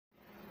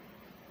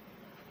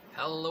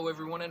Hello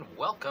everyone and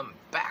welcome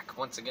back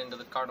once again to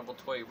the Carnival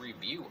Toy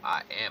Review.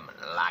 I am,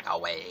 like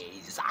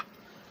always,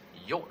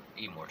 your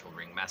immortal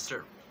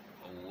ringmaster,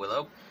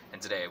 Willow,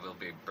 and today I will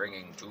be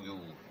bringing to you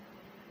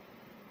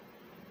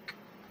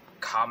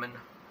Kamen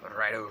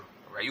Rider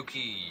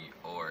Ryuki,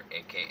 or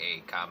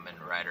aka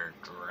Kamen Rider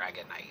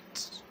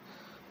Dragonite,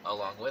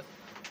 along with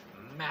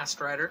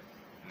Masked Rider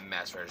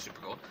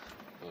Super Gold,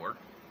 or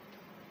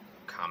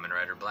Kamen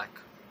Rider Black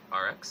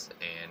RX,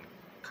 and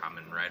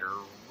Kamen Rider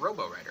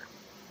Robo Rider.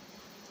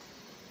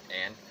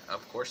 And,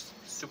 of course,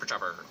 Super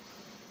Chopper.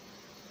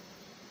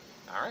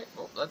 Alright,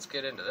 well, let's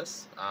get into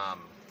this.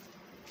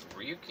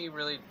 Ryuki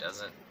really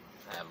doesn't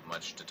have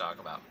much to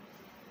talk about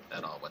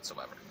at all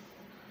whatsoever.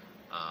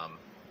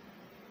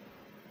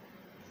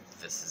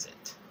 This is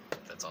it.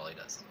 That's all he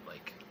does.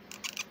 Like,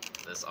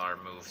 this arm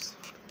moves.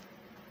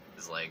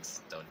 His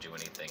legs don't do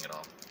anything at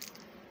all.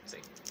 See?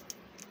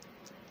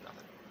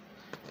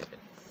 Nothing.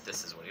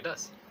 This is what he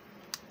does.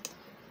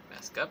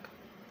 Mask up.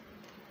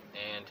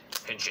 And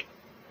pinching.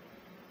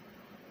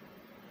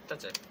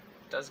 That's it.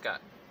 Does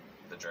got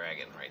the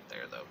dragon right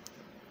there, though.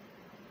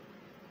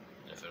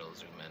 If it'll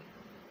zoom in.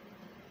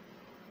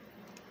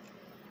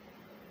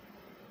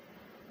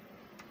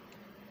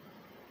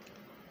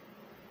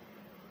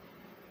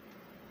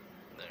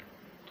 There.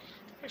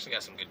 Actually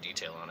got some good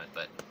detail on it,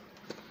 but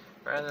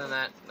rather than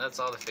that, that's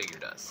all the figure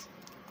does.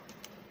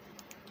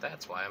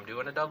 That's why I'm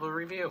doing a double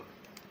review.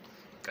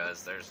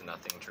 Because there's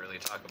nothing to really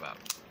talk about.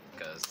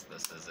 Because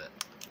this is it.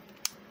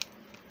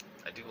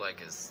 I do like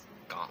his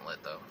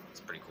gauntlet, though. It's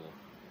pretty cool.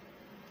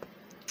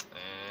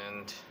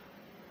 And it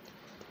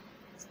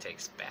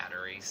takes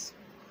batteries.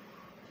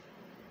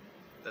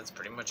 That's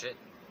pretty much it.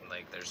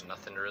 Like, there's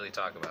nothing to really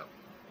talk about.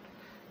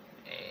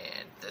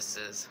 And this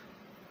is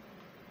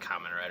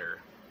Kamen Rider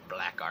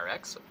Black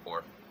RX,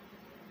 or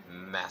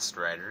Masked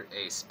Rider,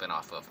 a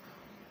spin-off of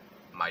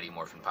Mighty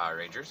Morphin Power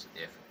Rangers,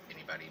 if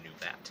anybody knew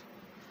that.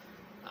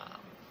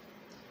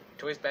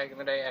 Toys back in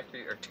the day,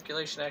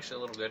 articulation actually a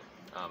little good.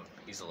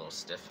 He's a little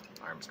stiff.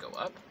 Arms go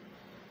up.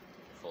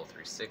 Full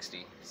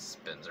 360,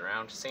 spins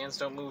around. Sands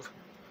don't move,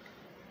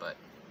 but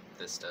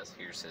this does.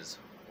 Here's his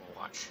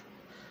watch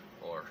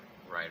or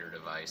rider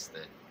device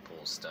that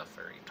pulls stuff,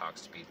 or he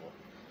talks to people.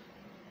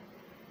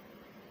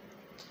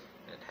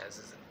 And it has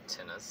his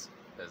antennas,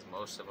 because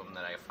most of them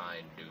that I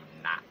find do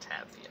not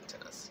have the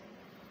antennas.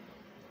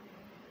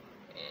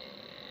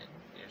 And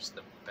here's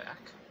the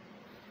back.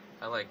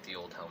 I like the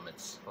old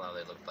helmets. Well,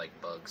 they look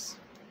like bugs.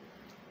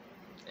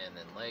 And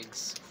then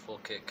legs, full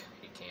kick.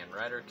 He can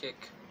rider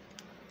kick,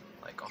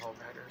 like all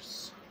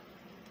riders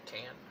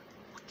can.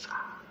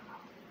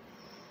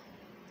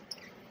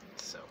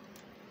 So,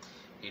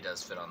 he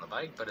does fit on the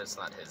bike, but it's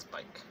not his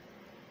bike.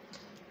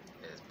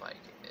 His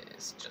bike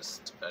is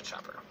just a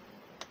chopper.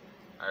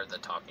 Or the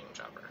talking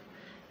chopper.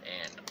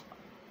 And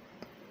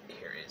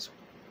here is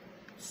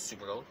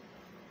Super Gold.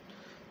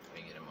 Let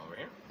me get him over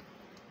here.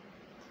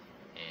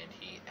 And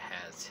he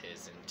has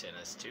his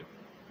antennas too.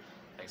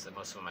 Like I said,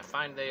 most of them I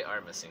find they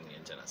are missing the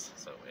antennas.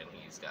 So, and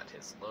he's got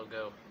his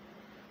logo.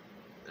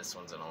 This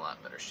one's in a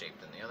lot better shape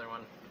than the other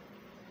one.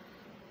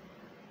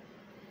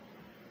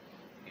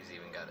 He's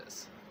even got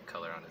his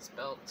color on his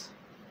belt.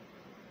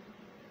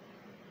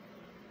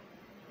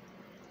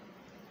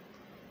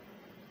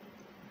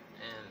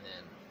 And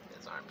then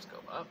his arms go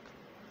up.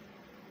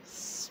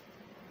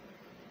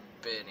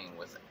 Spinning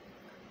with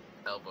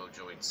elbow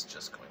joints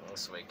just going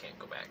this way, can't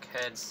go back.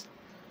 Heads,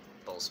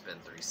 bull spin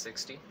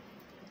 360.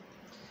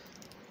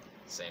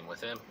 Same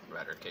with him,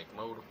 rider kick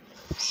mode.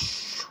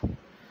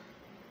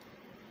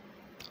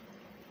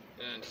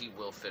 And he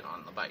will fit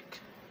on the bike,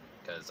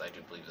 because I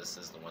do believe this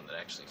is the one that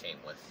actually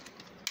came with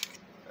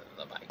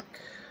the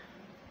bike.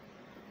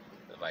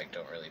 The bike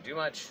don't really do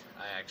much.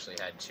 I actually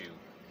had to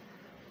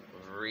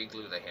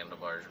re-glue the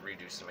handlebars,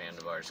 redo some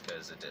handlebars,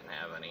 because it didn't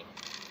have any.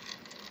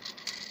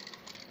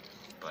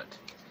 But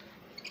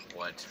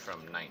what from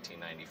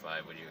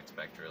 1995 would you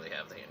expect to really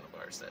have the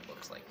handlebars that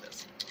looks like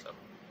this? So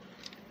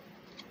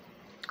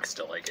I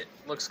still like it.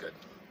 Looks good.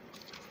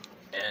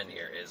 And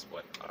here is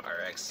what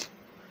RX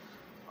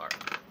are.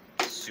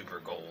 Super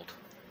Gold,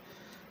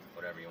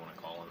 whatever you want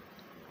to call him,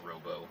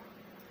 Robo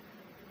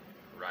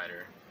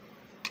Rider.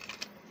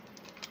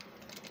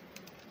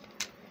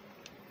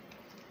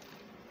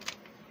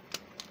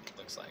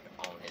 Looks like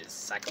on his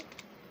cycle.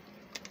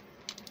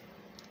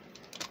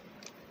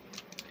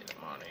 Get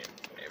him on it,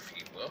 if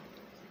you will.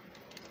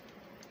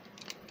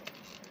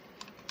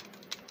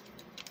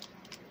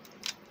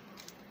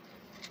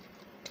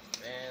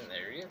 And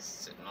there he is,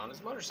 sitting on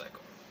his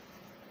motorcycle.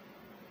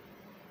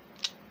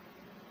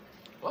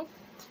 Well,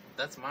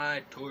 that's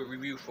my toy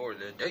review for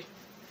the day.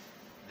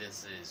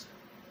 This is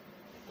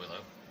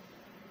Willow.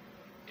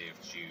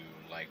 If you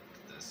liked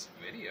this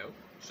video,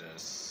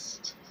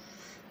 just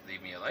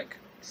leave me a like,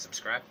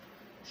 subscribe,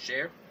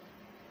 share,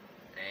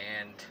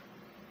 and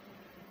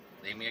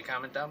leave me a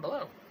comment down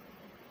below.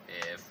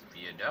 If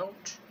you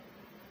don't,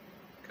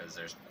 because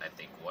there's, I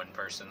think, one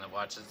person that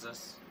watches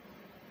this,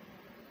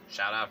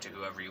 shout out to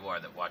whoever you are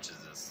that watches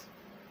this.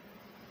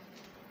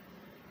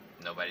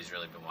 nobody's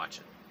really been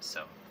watching.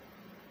 So,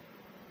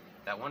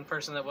 that one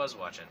person that was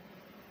watching,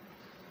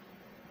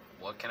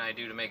 what can I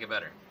do to make it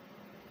better?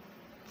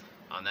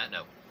 On that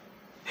note,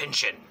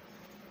 Henshin!